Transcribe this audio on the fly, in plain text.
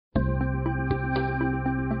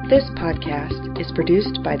This podcast is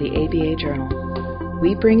produced by the ABA Journal.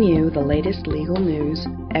 We bring you the latest legal news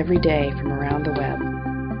every day from around the web.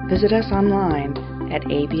 Visit us online at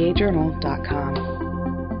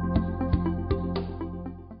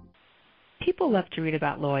abajournal.com. People love to read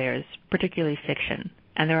about lawyers, particularly fiction,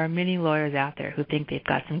 and there are many lawyers out there who think they've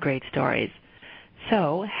got some great stories.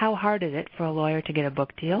 So, how hard is it for a lawyer to get a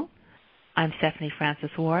book deal? I'm Stephanie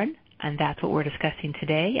Francis Ward, and that's what we're discussing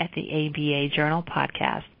today at the ABA Journal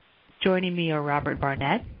podcast. Joining me are Robert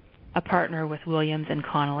Barnett, a partner with Williams &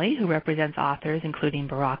 Connolly, who represents authors including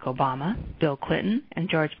Barack Obama, Bill Clinton, and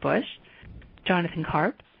George Bush, Jonathan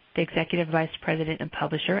Karp, the Executive Vice President and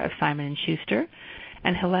Publisher of Simon & Schuster,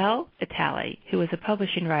 and Hillel Itali, who is a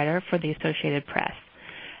publishing writer for the Associated Press.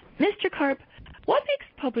 Mr. Karp, what makes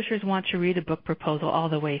publishers want to read a book proposal all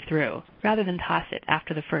the way through, rather than toss it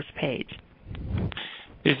after the first page?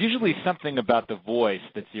 There's usually something about the voice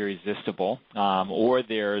that's irresistible, or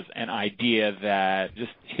there's an idea that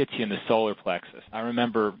just hits you in the solar plexus. I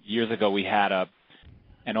remember years ago we had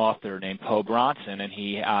an author named Poe Bronson, and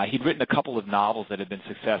he'd written a couple of novels that had been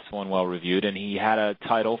successful and well-reviewed, and he had a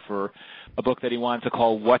title for a book that he wanted to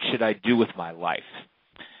call What Should I Do With My Life?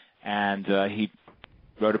 And he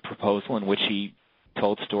wrote a proposal in which he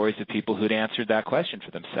told stories of people who'd answered that question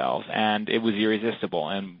for themselves, and it was irresistible.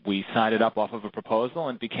 And we signed it up off of a proposal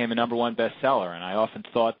and it became a #1 bestseller. And I often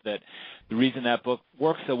thought that the reason that book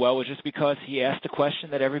worked so well was just because he asked a question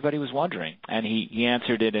that everybody was wondering, and he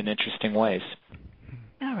answered it in interesting ways.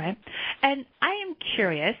 All right. And I am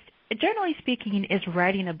curious, generally speaking, is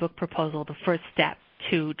writing a book proposal the first step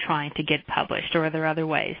to trying to get published, or are there other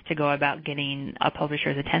ways to go about getting a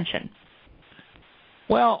publisher's attention?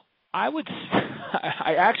 Well, I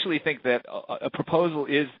actually think that a proposal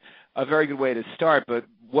is a very good way to start, but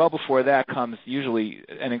well before that comes usually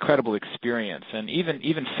an incredible experience. And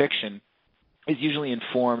even fiction is usually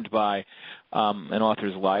informed by an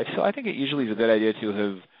author's life. So I think it usually is a good idea to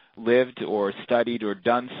have lived or studied or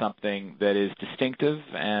done something that is distinctive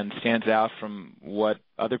and stands out from what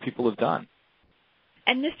other people have done.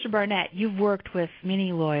 And Mr. Barnett, you've worked with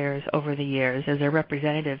many lawyers over the years as a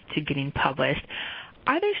representative to getting published.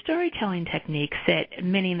 Are there storytelling techniques that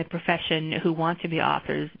many in the profession who want to be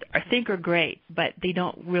authors think are great, but they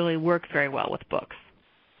don't really work very well with books?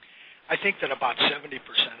 I think that about 70%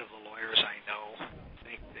 of the lawyers I know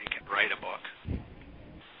think they can write a book,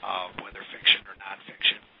 whether fiction or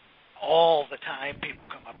nonfiction. All the time people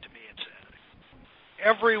come up to me and say,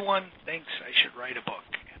 everyone thinks I should write a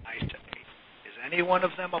book. And I say, is any one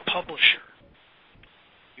of them a publisher?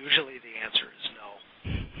 Usually the answer is no.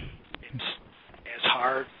 It's as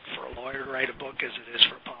hard for a lawyer to write a book as it is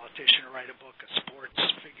for a politician to write a book, a sports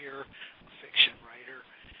figure, a fiction writer.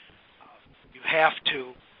 You have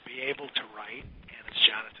to be able to write, and as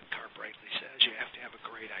Jonathan Karp rightly says, you have to have a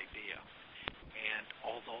great idea. And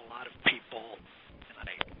although a lot of people, and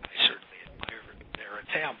I certainly admire their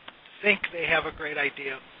attempt, think they have a great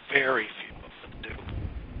idea, very few of them do.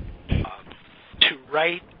 To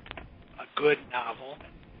write a good novel,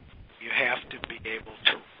 you have to be able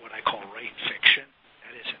to what I call write fiction.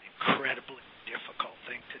 That is an incredibly difficult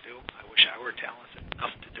thing to do. I wish I were talented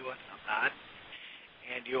enough to do it. I'm not.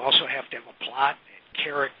 And you also have to have a plot and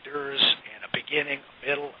characters and a beginning, a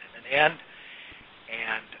middle, and an end.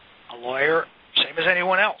 And a lawyer, same as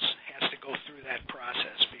anyone else, has to go through that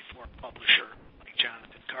process before a publisher like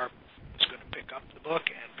Jonathan Karp is going to pick up the book,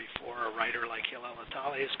 and before a writer like Hillel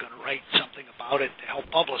Itali is going to write something about it to help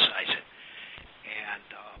publicize it. And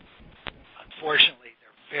unfortunately,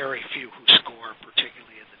 there are very few who score,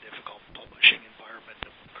 particularly in the difficult publishing environment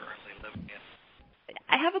that we're currently living in.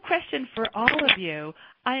 I have a question for all of you.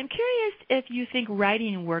 I am curious if you think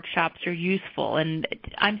writing workshops are useful, and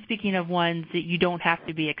I'm speaking of ones that you don't have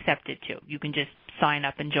to be accepted to. You can just sign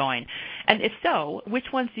up and join. And if so,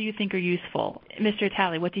 which ones do you think are useful? Mr.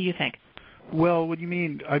 Itali, what do you think? Well, what do you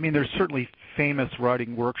mean? I mean, there's certainly famous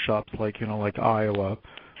writing workshops like Iowa.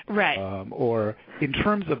 Right. Or in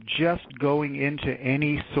terms of just going into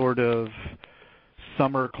any sort of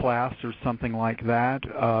summer class or something like that,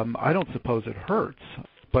 I don't suppose it hurts.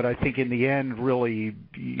 But I think in the end, really,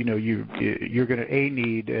 you're going to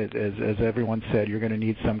need, as everyone said, you're going to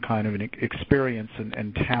need some kind of an experience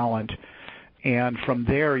and talent. And from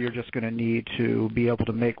there, you're just going to need to be able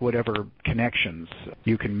to make whatever connections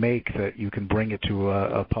you can make that you can bring it to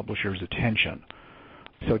a publisher's attention.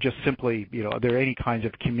 So just simply, are there any kinds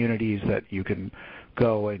of communities that you can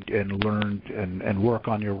go and learn and work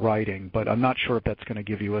on your writing? But I'm not sure if that's going to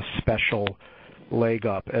give you a special leg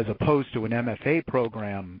up as opposed to an MFA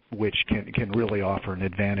program, which can really offer an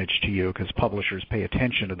advantage to you because publishers pay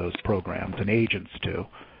attention to those programs and agents do.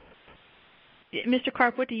 Mr.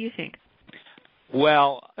 Karp, what do you think?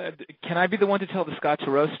 Well, can I be the one to tell the Scott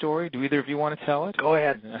Turow story? Do either of you want to tell it? Go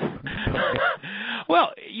ahead.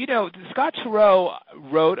 Well, Scott Turow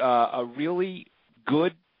wrote a really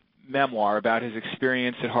good memoir about his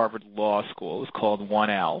experience at Harvard Law School. It was called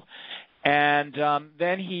 1L. And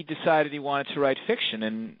then he decided he wanted to write fiction.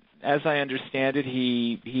 And as I understand it,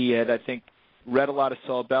 he had, I think, read a lot of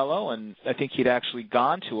Saul Bellow, and I think he'd actually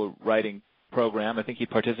gone to a writing program. I think he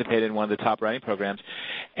participated in one of the top writing programs.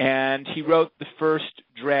 And he wrote the first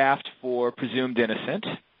draft for Presumed Innocent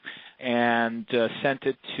and sent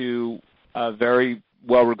it to a very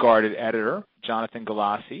well-regarded editor, Jonathan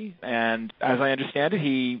Galassi. And as I understand it,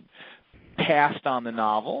 he passed on the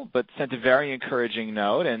novel, but sent a very encouraging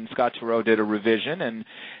note, and Scott Turow did a revision, and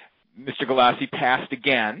Mr. Galassi passed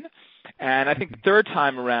again. And I think the third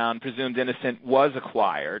time around, Presumed Innocent was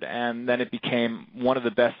acquired, and then it became one of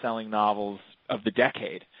the best-selling novels of the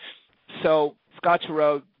decade. So Scott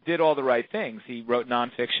Turow did all the right things. He wrote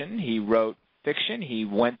nonfiction, he wrote fiction, he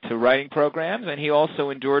went to writing programs, and he also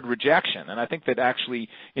endured rejection. And I think that actually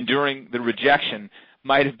enduring the rejection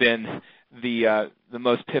might have been the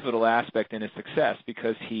most pivotal aspect in his success,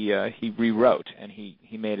 because he rewrote and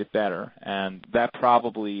he made it better. And that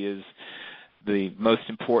probably is the most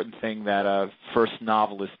important thing that a first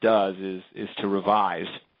novelist does is to revise.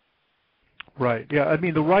 Right. Yeah. I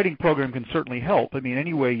mean, the writing program can certainly help. I mean,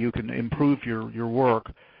 any way you can improve your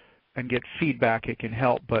work and get feedback, it can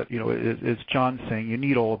help. But, as John's saying, you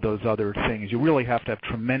need all of those other things. You really have to have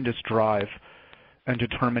tremendous drive and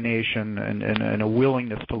determination and a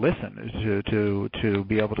willingness to listen to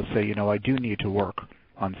be able to say, I do need to work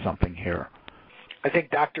on something here. I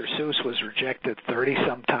think Dr. Seuss was rejected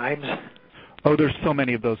 30-some times. Oh, there's so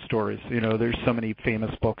many of those stories. There's so many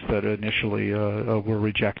famous books that initially were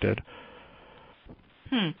rejected.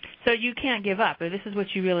 So you can't give up. This is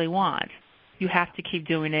what you really want. You have to keep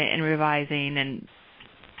doing it and revising. And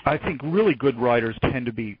I think really good writers tend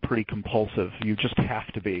to be pretty compulsive. You just have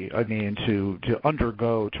to be. I mean, to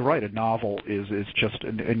write a novel is just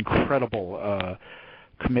an incredible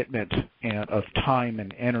commitment of time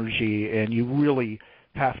and energy, and you really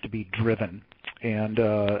have to be driven. And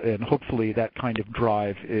hopefully that kind of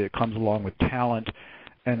drive comes along with talent,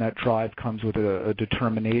 and that drive comes with a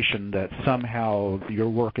determination that somehow your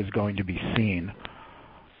work is going to be seen.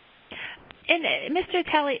 And Mr.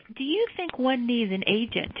 Talley, do you think one needs an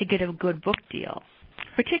agent to get a good book deal,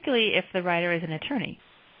 particularly if the writer is an attorney?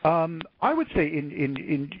 I would say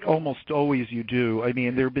in almost always you do. I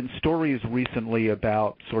mean, there have been stories recently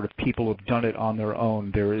about sort of people who have done it on their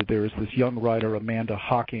own. There's this young writer, Amanda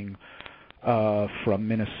Hocking, from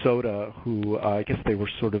Minnesota, who I guess they were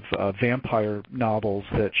sort of vampire novels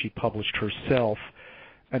that she published herself,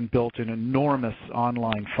 and built an enormous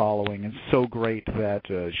online following, and so great that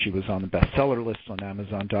she was on the bestseller list on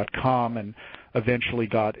Amazon.com and eventually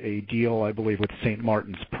got a deal, I believe, with St.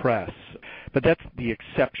 Martin's Press. But that's the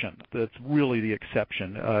exception. That's really the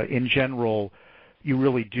exception. In general, you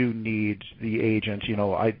really do need the agent.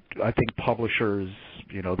 I think publishers,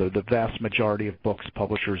 the vast majority of books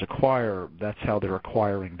publishers acquire, that's how they're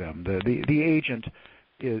acquiring them. The agent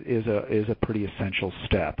is a pretty essential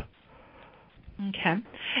step. Okay.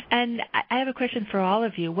 And I have a question for all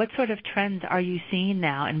of you. What sort of trends are you seeing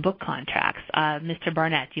now in book contracts? Mr.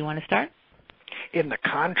 Barnett, do you want to start? In the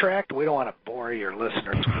contract? We don't want to bore your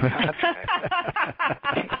listeners with the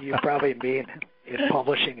contract. You probably mean in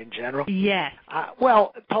publishing in general? Yes.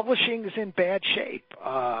 Well, publishing is in bad shape.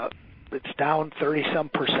 It's down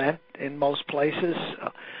 30-some% in most places.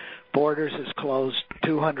 Borders has closed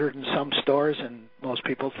 200 and some stores, and most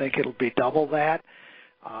people think it'll be double that.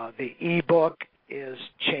 The e-book is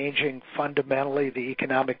changing fundamentally the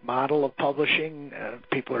economic model of publishing.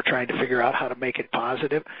 People are trying to figure out how to make it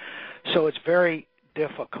positive. So it's very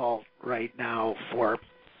difficult right now for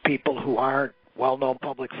people who aren't well-known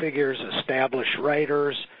public figures, established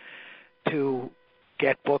writers, to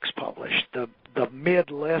get books published. The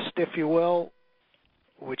mid-list, if you will,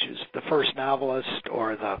 which is the first novelist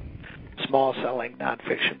or the small-selling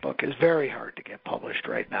nonfiction book, is very hard to get published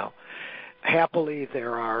right now. Happily,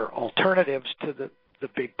 there are alternatives to the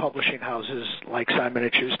big publishing houses like Simon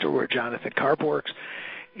 & Schuster, where Jonathan Karp works,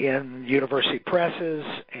 in university presses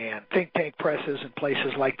and think tank presses and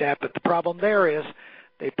places like that. But the problem there is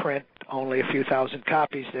they print only a few thousand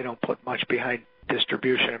copies. They don't put much behind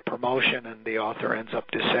distribution and promotion, and the author ends up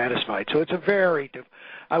dissatisfied. So it's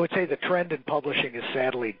I would say the trend in publishing is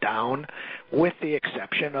sadly down, with the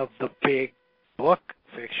exception of the big book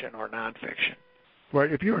fiction or nonfiction. Right.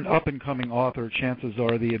 If you're an up-and-coming author, chances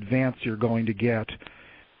are the advance you're going to get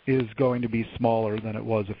is going to be smaller than it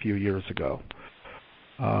was a few years ago.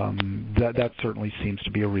 That certainly seems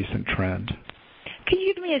to be a recent trend. Can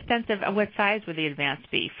you give me a sense of what size would the advance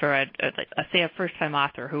be for, say, a first-time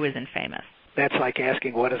author who isn't famous? That's like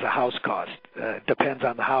asking what does a house cost. Depends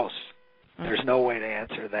on the house. There's no way to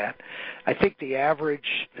answer that. I think the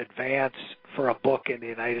average advance for a book in the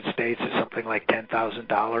United States is something like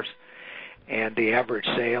 $10,000, and the average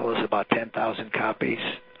sale is about 10,000 copies.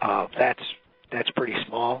 That's pretty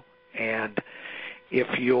small. And if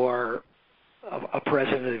you're a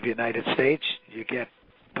president of the United States, you get,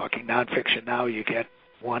 talking nonfiction now, you get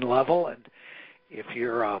one level, and if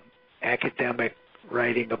you're an academic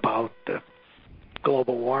writing about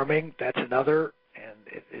global warming, that's another,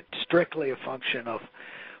 and it's strictly a function of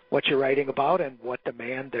what you're writing about and what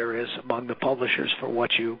demand there is among the publishers for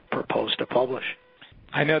what you propose to publish.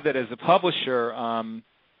 I know that as a publisher,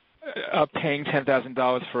 paying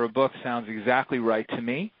 $10,000 for a book sounds exactly right to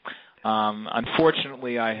me.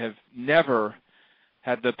 Unfortunately, I have never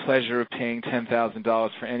had the pleasure of paying $10,000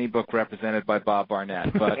 for any book represented by Bob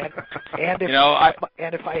Barnett. But and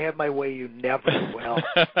if I have my way, you never will.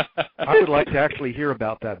 I would like to actually hear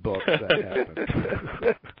about that book. If that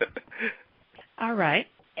happens. All right.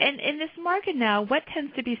 And in this market now, what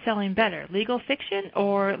tends to be selling better, legal fiction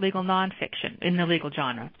or legal nonfiction in the legal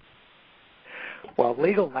genre? Well,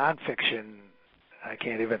 legal nonfiction, I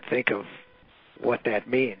can't even think of what that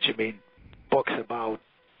means. You mean books about...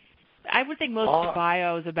 I would think most of the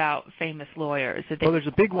bios about famous lawyers. Well, there's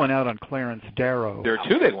a big one out on Clarence Darrow. There are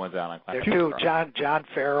two big ones out on Clarence Darrow. There are two, John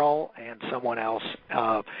Farrell and someone else.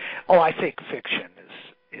 I think fiction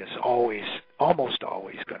is almost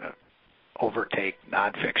always going to overtake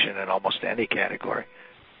nonfiction in almost any category.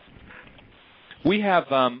 We have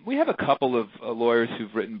a couple of lawyers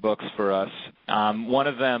who've written books for us. One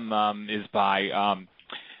of them is by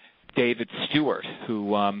David Stewart, who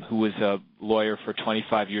was a lawyer for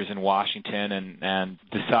 25 years in Washington and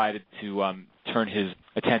decided to turn his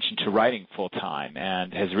attention to writing full time,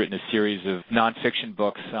 and has written a series of nonfiction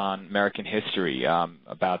books on American history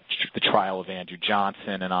about the trial of Andrew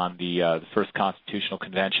Johnson and on the first Constitutional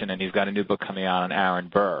Convention, and he's got a new book coming out on Aaron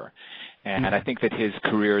Burr. And I think that his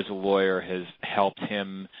career as a lawyer has helped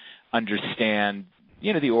him understand,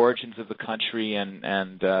 the origins of the country, and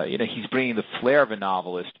he's bringing the flair of a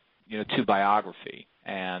novelist, to biography.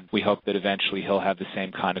 And we hope that eventually he'll have the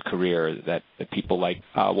same kind of career that people like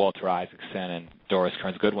Walter Isaacson and Doris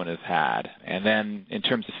Kearns Goodwin have had. And then in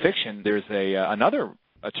terms of fiction, there's another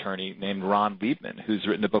attorney named Ron Liebman who's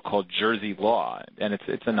written a book called Jersey Law, and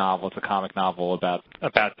it's a novel, it's a comic novel about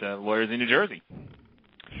lawyers in New Jersey.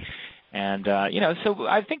 And so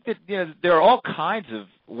I think that there are all kinds of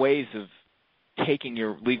ways of taking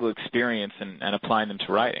your legal experience and applying them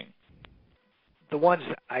to writing. The ones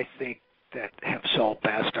I think that have sold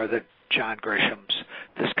best are the John Grishams,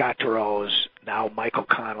 the Scott Turows, now Michael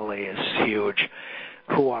Connelly is huge,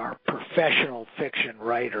 who are professional fiction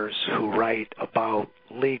writers who write about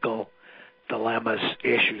legal dilemmas,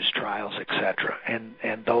 issues, trials, etc.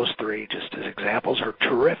 And those three, just as examples, are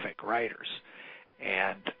terrific writers.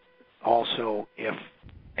 And also, if,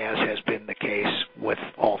 as has been the case with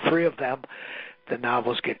all three of them, the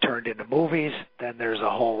novels get turned into movies, then there's a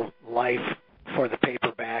whole life for the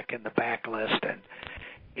paperback and the backlist, and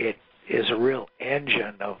it is a real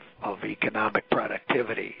engine of economic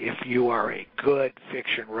productivity. If you are a good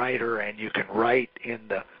fiction writer and you can write in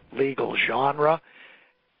the legal genre,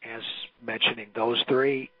 as mentioning those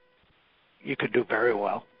three, you could do very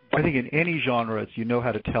well. I think in any genre, you know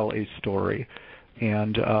how to tell a story.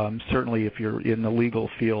 And certainly if you're in the legal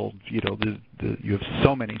field, you have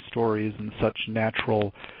so many stories and such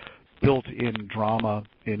natural built-in drama,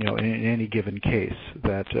 in any given case,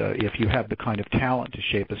 that if you have the kind of talent to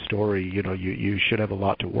shape a story, you should have a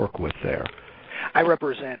lot to work with there. I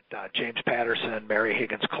represent James Patterson, Mary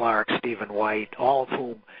Higgins Clark, Stephen White, all of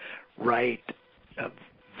whom write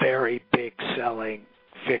very big-selling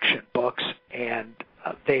fiction books, and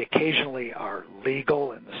they occasionally are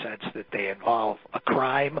legal in the sense that they involve a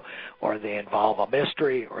crime, or they involve a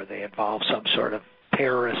mystery, or they involve some sort of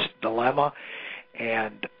terrorist dilemma,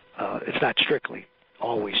 and it's not strictly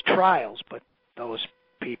always trials, but those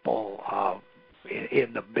people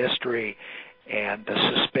in the mystery and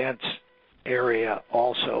the suspense area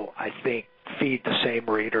also, I think, feed the same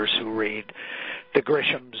readers who read the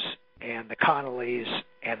Grishams and the Connollys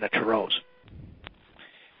and the Turows.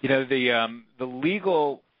 The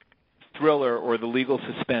legal thriller or the legal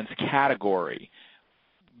suspense category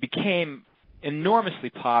became enormously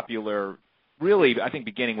popular, really, I think,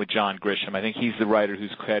 beginning with John Grisham. I think he's the writer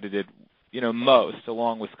who's credited, most,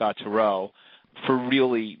 along with Scott Turow, for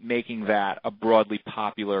really making that a broadly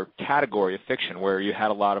popular category of fiction, where you had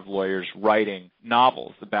a lot of lawyers writing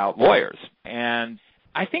novels about lawyers. And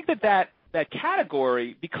I think that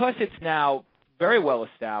category, because it's now very well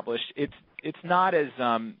established, it's not as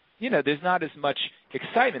there's not as much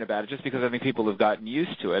excitement about it, just because I think people have gotten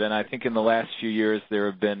used to it. And I think in the last few years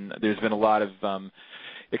there's been a lot of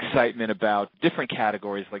excitement about different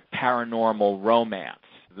categories like paranormal romance.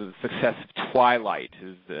 The success of Twilight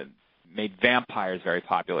has made vampires very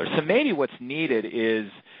popular. So maybe what's needed is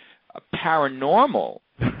paranormal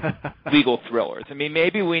legal thrillers. I mean,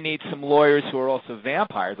 maybe we need some lawyers who are also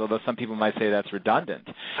vampires, although some people might say that's redundant.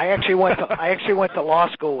 I actually went to law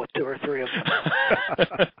school with 2 or 3 of them.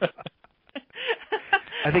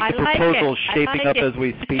 I think the proposal is shaping up as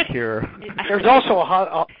we speak here. There's also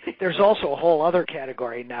a whole other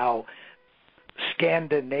category now,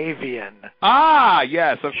 Scandinavian. Ah,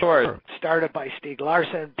 yes, of course. Started by Stieg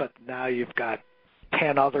Larsson, but now you've got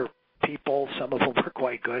 10 other people, some of them are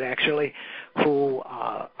quite good actually, who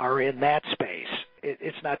are in that space.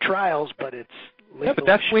 It's not trials, but it's legal. Yeah, but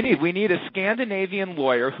that's what we need. We need a Scandinavian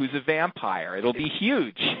lawyer who's a vampire. It'll be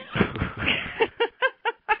huge.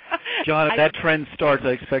 John, if that trend starts, I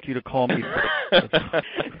expect you to call me.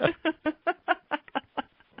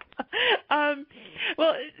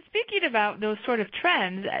 Well, speaking about those sort of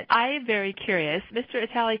trends, I am very curious. Mr.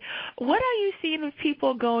 Itali, what are you seeing with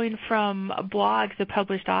people going from blogs to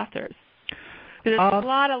published authors? There's a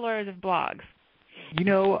lot of lawyers of blogs.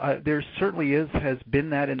 There certainly has been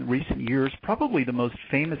that in recent years. Probably the most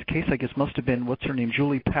famous case, I guess, must have been, what's her name,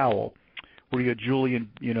 Julie Powell, where you had Julie,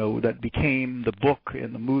 that became the book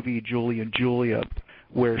in the movie Julie and Julia,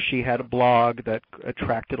 where she had a blog that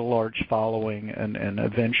attracted a large following and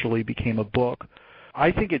eventually became a book. I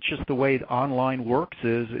think it's just the way online works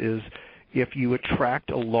is if you attract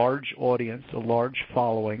a large audience, a large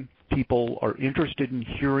following, people are interested in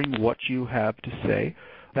hearing what you have to say.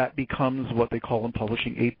 That becomes what they call in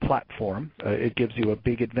publishing a platform. It gives you a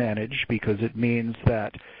big advantage because it means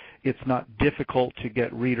that it's not difficult to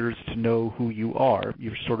get readers to know who you are.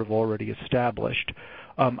 You're sort of already established.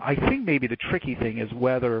 I think maybe the tricky thing is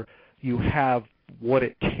whether you have what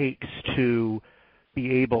it takes to be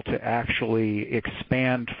able to actually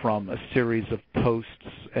expand from a series of posts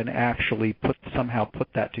and actually somehow put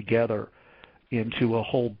that together into a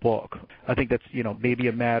whole book. I think that's maybe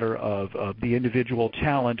a matter of the individual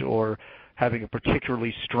talent or having a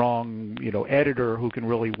particularly strong editor who can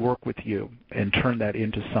really work with you and turn that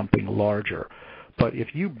into something larger. But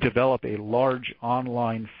if you develop a large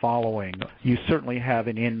online following, you certainly have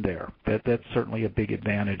an in there. That's certainly a big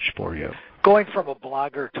advantage for you. Going from a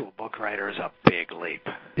blogger to a book writer is a big leap.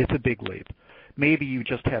 It's a big leap. Maybe you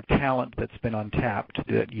just have talent that's been untapped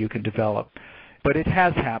that you can develop. But it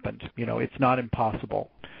has happened. It's not impossible.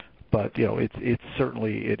 But, it's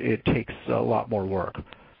certainly, it takes a lot more work.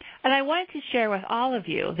 And I wanted to share with all of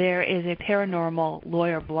you, there is a paranormal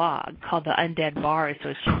lawyer blog called the Undead Bar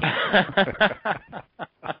Association.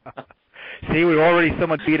 See,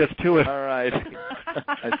 someone beat us to it. All right.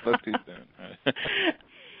 I spoke too soon.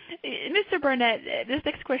 Mr. Burnett, this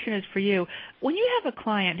next question is for you. When you have a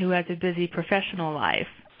client who has a busy professional life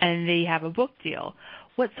and they have a book deal,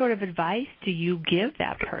 what sort of advice do you give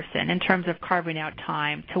that person in terms of carving out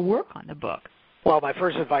time to work on the book? Well, my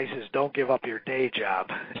first advice is don't give up your day job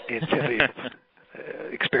until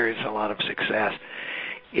you've experienced a lot of success.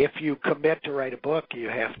 If you commit to write a book, you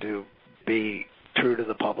have to be true to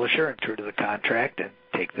the publisher and true to the contract and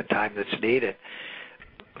take the time that's needed.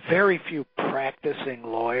 Very few practicing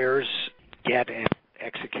lawyers get and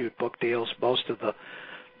execute book deals. Most of the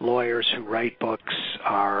lawyers who write books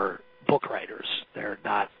are book writers. They're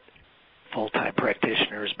not full-time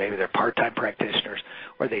practitioners. Maybe they're part-time practitioners,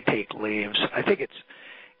 or they take leaves. I think it's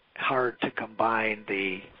hard to combine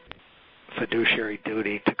the fiduciary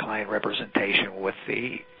duty to client representation with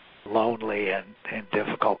the lonely and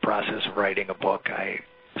difficult process of writing a book. I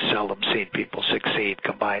seldom seen people succeed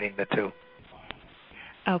combining the two.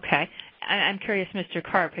 Okay. I'm curious, Mr.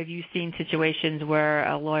 Karp, have you seen situations where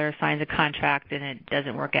a lawyer signs a contract and it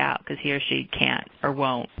doesn't work out because he or she can't or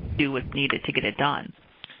won't do what's needed to get it done?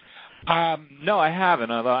 No, I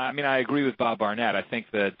haven't. Although, I agree with Bob Barnett. I think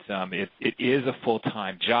that it is a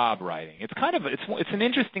full-time job writing. It's an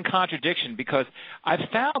interesting contradiction because I've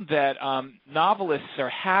found that novelists are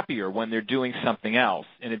happier when they're doing something else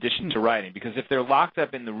in addition to writing, because if they're locked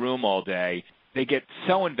up in the room all day, they get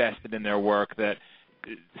so invested in their work that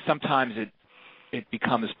sometimes it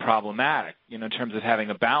becomes problematic, in terms of having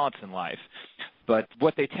a balance in life. But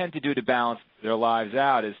what they tend to do to balance their lives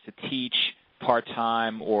out is to teach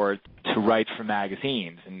part-time or to write for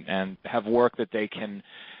magazines and have work that they can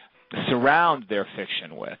surround their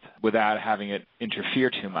fiction with without having it interfere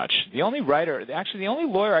too much. The only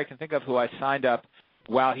lawyer I can think of who I signed up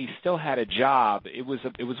while he still had a job, it was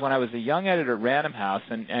when I was a young editor at Random House,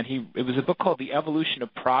 and it was a book called The Evolution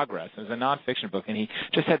of Progress. It was a nonfiction book, and he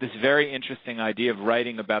just had this very interesting idea of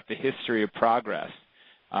writing about the history of progress,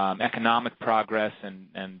 economic progress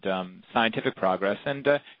and scientific progress, and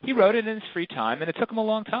he wrote it in his free time, and it took him a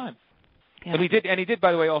long time. Yeah. But he did,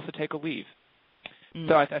 by the way, also take a leave.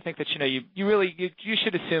 So I think that you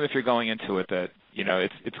should assume if you're going into it that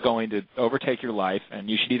it's going to overtake your life, and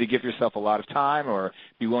you should either give yourself a lot of time or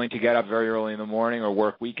be willing to get up very early in the morning or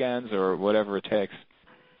work weekends or whatever it takes.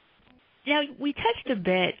 Now, we touched a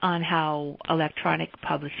bit on how electronic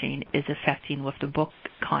publishing is affecting with the book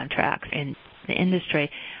contracts in the industry.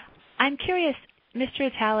 I'm curious, Mr.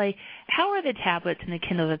 Itale, how are the tablets and the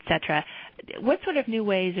Kindles, etc.? What sort of new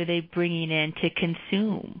ways are they bringing in to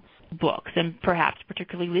consume books, and perhaps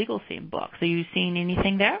particularly legal-themed books? Are you seeing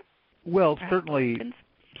anything there? Well,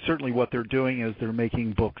 certainly what they're doing is they're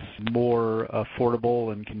making books more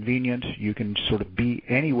affordable and convenient. You can sort of be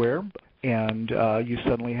anywhere, and you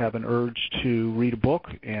suddenly have an urge to read a book,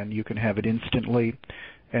 and you can have it instantly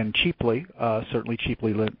and cheaply, certainly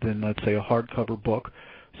cheaply than, let's say, a hardcover book.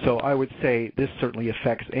 So I would say this certainly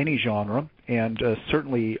affects any genre, and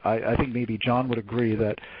certainly I think maybe John would agree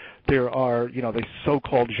that there are, the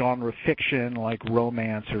so-called genre fiction like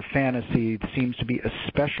romance or fantasy seems to be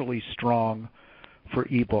especially strong for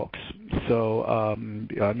ebooks. So,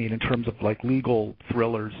 in terms of like legal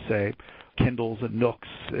thrillers, say, Kindles and Nooks,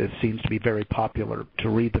 it seems to be very popular to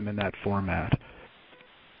read them in that format.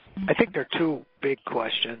 I think there are two big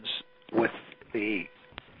questions with the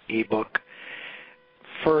ebook.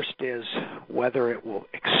 First is whether it will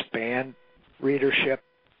expand readership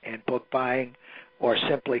and book buying or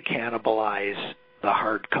simply cannibalize the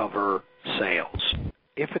hardcover sales.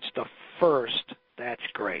 If it's the first, that's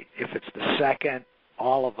great. If it's the second,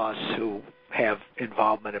 all of us who have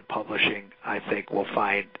involvement in publishing, I think, will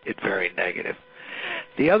find it very negative.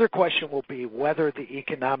 The other question will be whether the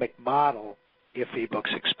economic model, if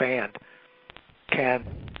ebooks expand, can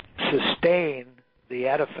sustain the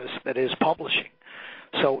edifice that is publishing.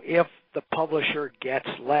 So if the publisher gets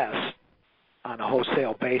less on a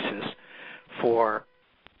wholesale basis for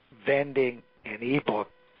vending an ebook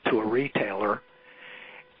to a retailer,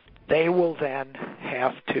 they will then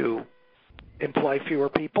have to employ fewer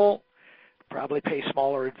people, probably pay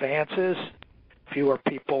smaller advances. Fewer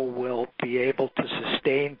people will be able to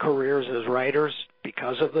sustain careers as writers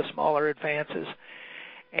because of the smaller advances,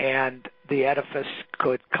 and the edifice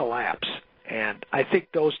could collapse. And I think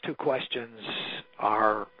those two questions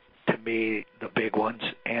are, to me, the big ones,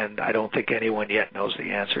 and I don't think anyone yet knows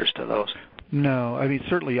the answers to those. No,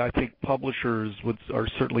 certainly I think publishers are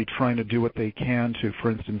certainly trying to do what they can to,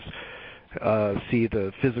 for instance, see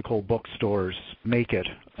the physical bookstores make it.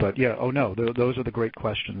 But yeah, those are the great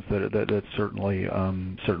questions that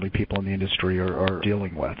certainly people in the industry are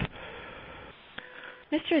dealing with.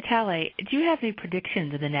 Mr. Itale, do you have any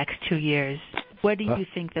predictions in the next 2 years? What do you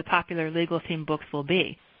think the popular legal-themed books will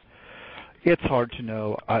be? It's hard to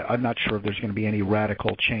know. I'm not sure if there's going to be any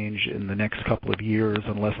radical change in the next couple of years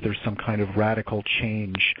unless there's some kind of radical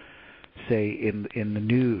change, say, in the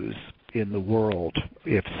news in the world.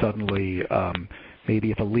 If suddenly, maybe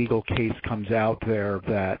if a legal case comes out there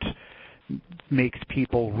that makes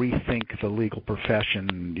people rethink the legal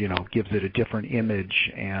profession, gives it a different image,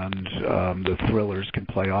 and the thrillers can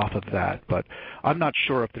play off of that. But I'm not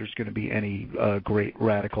sure if there's going to be any great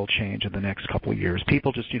radical change in the next couple of years.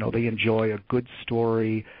 People just, they enjoy a good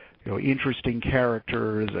story, interesting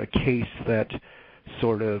characters, a case that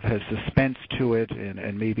sort of has suspense to it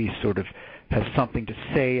and maybe sort of has something to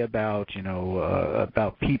say about,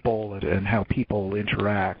 about people and how people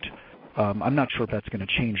interact. I'm not sure if that's going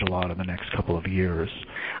to change a lot in the next couple of years.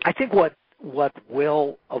 I think what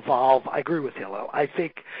will evolve, I agree with Hillel, I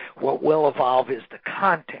think what will evolve is the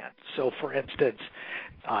content. So, for instance,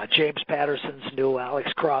 James Patterson's new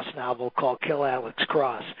Alex Cross novel called Kill Alex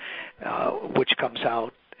Cross, which comes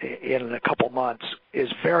out in a couple months, is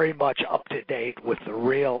very much up to date with the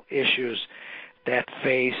real issues that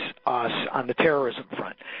face us on the terrorism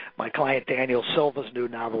front. My client Daniel Silva's new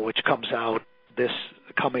novel, which comes out this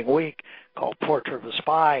coming week, called Portrait of a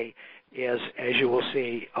Spy, is, as you will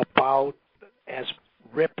see, about as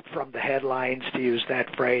ripped from the headlines, to use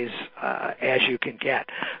that phrase, as you can get.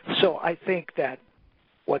 So I think that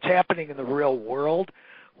what's happening in the real world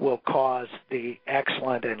will cause the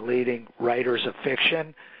excellent and leading writers of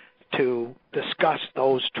fiction to discuss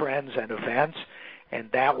those trends and events, and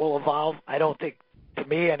that will evolve. I don't think, to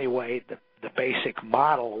me anyway, the basic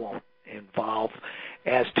model won't evolve,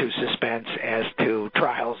 as to suspense, as to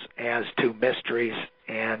trials, as to mysteries,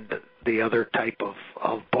 and the other type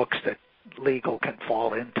of books that legal can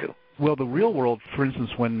fall into. Well, the real world, for instance,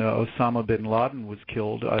 when Osama bin Laden was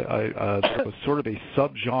killed, there was sort of a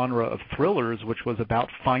subgenre of thrillers which was about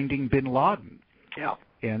finding bin Laden. Yeah.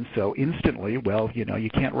 And so instantly, well, you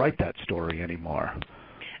can't write that story anymore.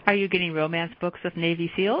 Are you getting romance books with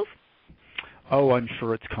Navy SEALs? Oh, I'm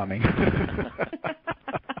sure it's coming.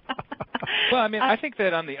 Well, I mean, I think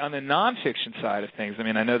that on the nonfiction side of things, I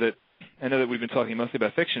mean, I know that we've been talking mostly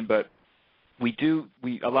about fiction, but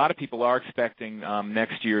a lot of people are expecting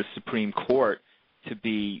next year's Supreme Court to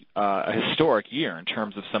be a historic year in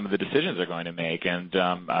terms of some of the decisions they're going to make, and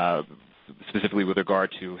specifically with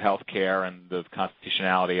regard to health care and the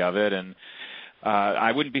constitutionality of it. And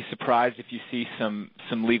I wouldn't be surprised if you see some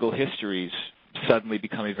legal histories suddenly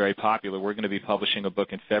becoming very popular. We're going to be publishing a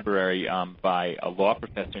book in February by a law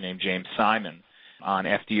professor named James Simon on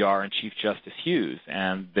FDR and Chief Justice Hughes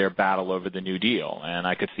and their battle over the New Deal. And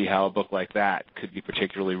I could see how a book like that could be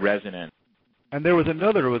particularly resonant. And there was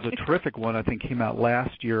a terrific one, I think, came out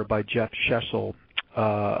last year by Jeff Schessel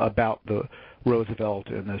about the Roosevelt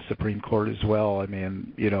and the Supreme Court as well. I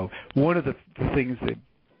mean, one of the things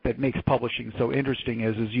that makes publishing so interesting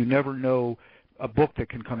is you never know. A book that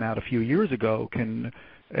can come out a few years ago and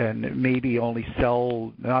maybe only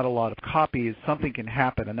sell not a lot of copies. Something can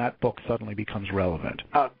happen, and that book suddenly becomes relevant.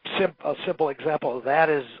 A simple example of that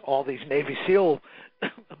is all these Navy SEAL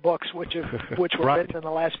books, which were right. written in the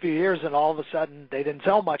last few years, and all of a sudden they didn't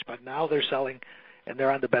sell much, but now they're selling, and they're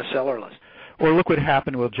on the bestseller list. Or look what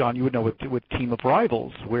happened with John. You would know with Team of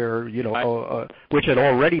Rivals, where which had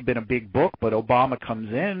already been a big book, but Obama comes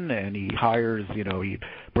in and he hires, he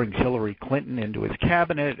brings Hillary Clinton into his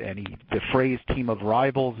cabinet, and the phrase Team of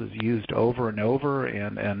Rivals is used over and over,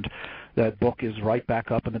 and that book is right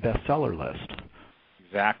back up in the bestseller list.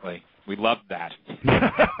 Exactly. We loved that.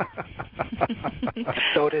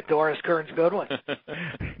 So did Doris Kearns Goodwin.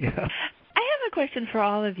 Yeah. I have a question for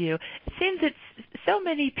all of you. It seems that so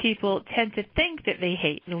many people tend to think that they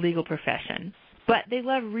hate the legal profession, but they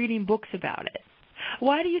love reading books about it.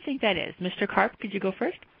 Why do you think that is? Mr. Karp, could you go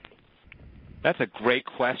first? That's a great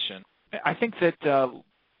question. I think that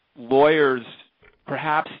lawyers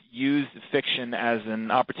perhaps use fiction as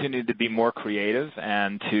an opportunity to be more creative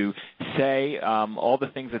and to say all the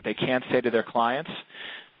things that they can't say to their clients.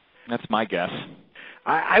 That's my guess.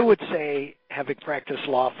 I would say, having practiced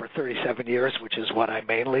law for 37 years, which is what I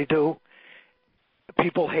mainly do,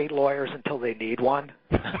 people hate lawyers until they need one.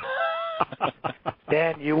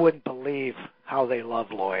 Then you wouldn't believe how they love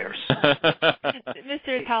lawyers.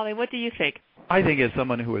 Mr. Atali, what do you think? I think as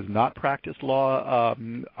someone who has not practiced law,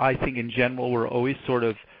 I think in general we're always sort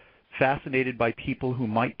of fascinated by people who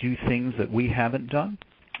might do things that we haven't done,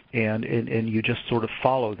 and you just sort of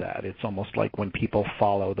follow that. It's almost like when people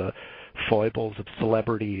follow the foibles of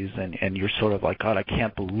celebrities, and you're sort of like, God, I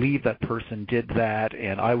can't believe that person did that,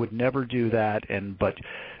 and I would never do that, but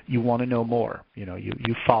you want to know more.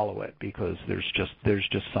 You follow it because there's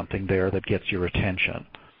just something there that gets your attention.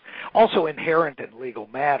 Also inherent in legal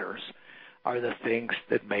matters are the things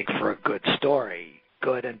that make for a good story,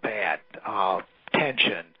 good and bad,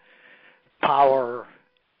 tension, power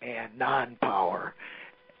and non-power,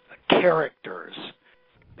 characters.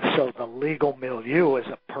 So the legal milieu is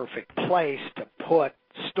a perfect place to put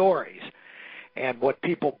stories. And what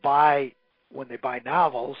people buy when they buy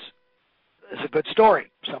novels is a good story,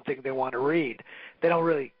 something they want to read. They don't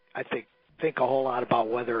really, I think a whole lot about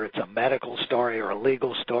whether it's a medical story or a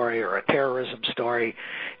legal story or a terrorism story.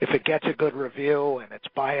 If it gets a good review and it's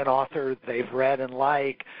by an author they've read and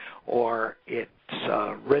like, or it's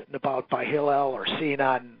written about by Hillel or seen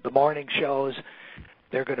on the morning shows,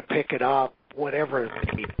 they're going to pick it up. Whatever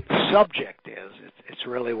the subject is, it's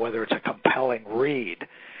really whether it's a compelling read.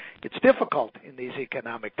 It's difficult in these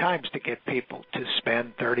economic times to get people to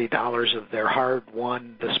spend $30 of their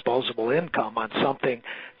hard-won disposable income on something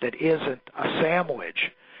that isn't a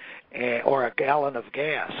sandwich or a gallon of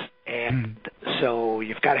gas. And so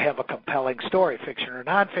you've got to have a compelling story, fiction or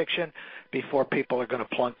nonfiction, before people are going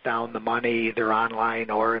to plunk down the money either online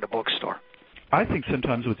or in a bookstore. I think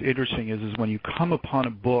sometimes what's interesting is when you come upon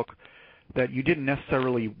a book that you didn't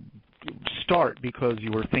necessarily start because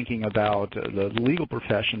you were thinking about the legal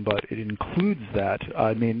profession, but it includes that.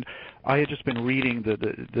 I mean, I had just been reading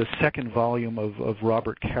the second volume of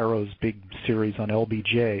Robert Caro's big series on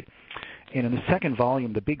LBJ, and in the second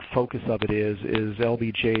volume, the big focus of it is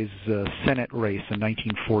LBJ's Senate race in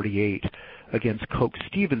 1948 against Coke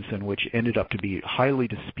Stevenson, which ended up to be highly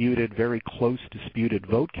disputed, very close disputed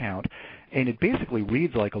vote count, and it basically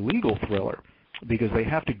reads like a legal thriller. because they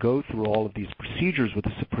have to go through all of these procedures with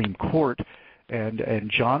the Supreme Court. And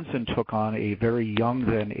Johnson took on a very young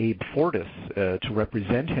then Abe Fortas to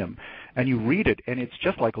represent him. And you read it, and it's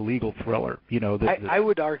just like a legal thriller. I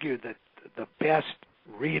would argue that the best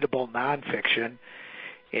readable nonfiction,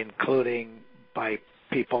 including by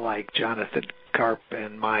people like Jonathan Karp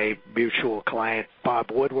and my mutual client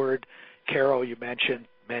Bob Woodward, Caro, you mentioned,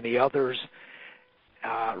 many others,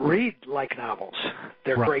 read like novels.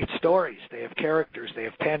 They're great stories. They have characters. They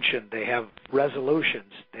have tension. They have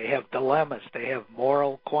resolutions. They have dilemmas. They have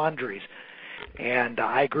moral quandaries. And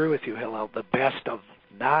I agree with you, Hillel. The best of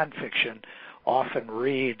nonfiction often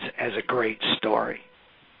reads as a great story.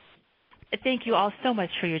 Thank you all so much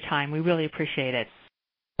for your time. We really appreciate it.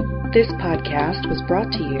 This podcast was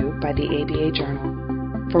brought to you by the ABA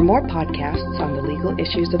Journal. For more podcasts on the legal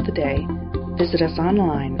issues of the day, visit us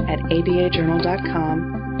online at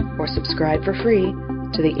abajournal.com or subscribe for free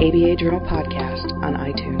to the ABA Journal podcast on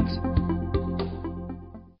iTunes.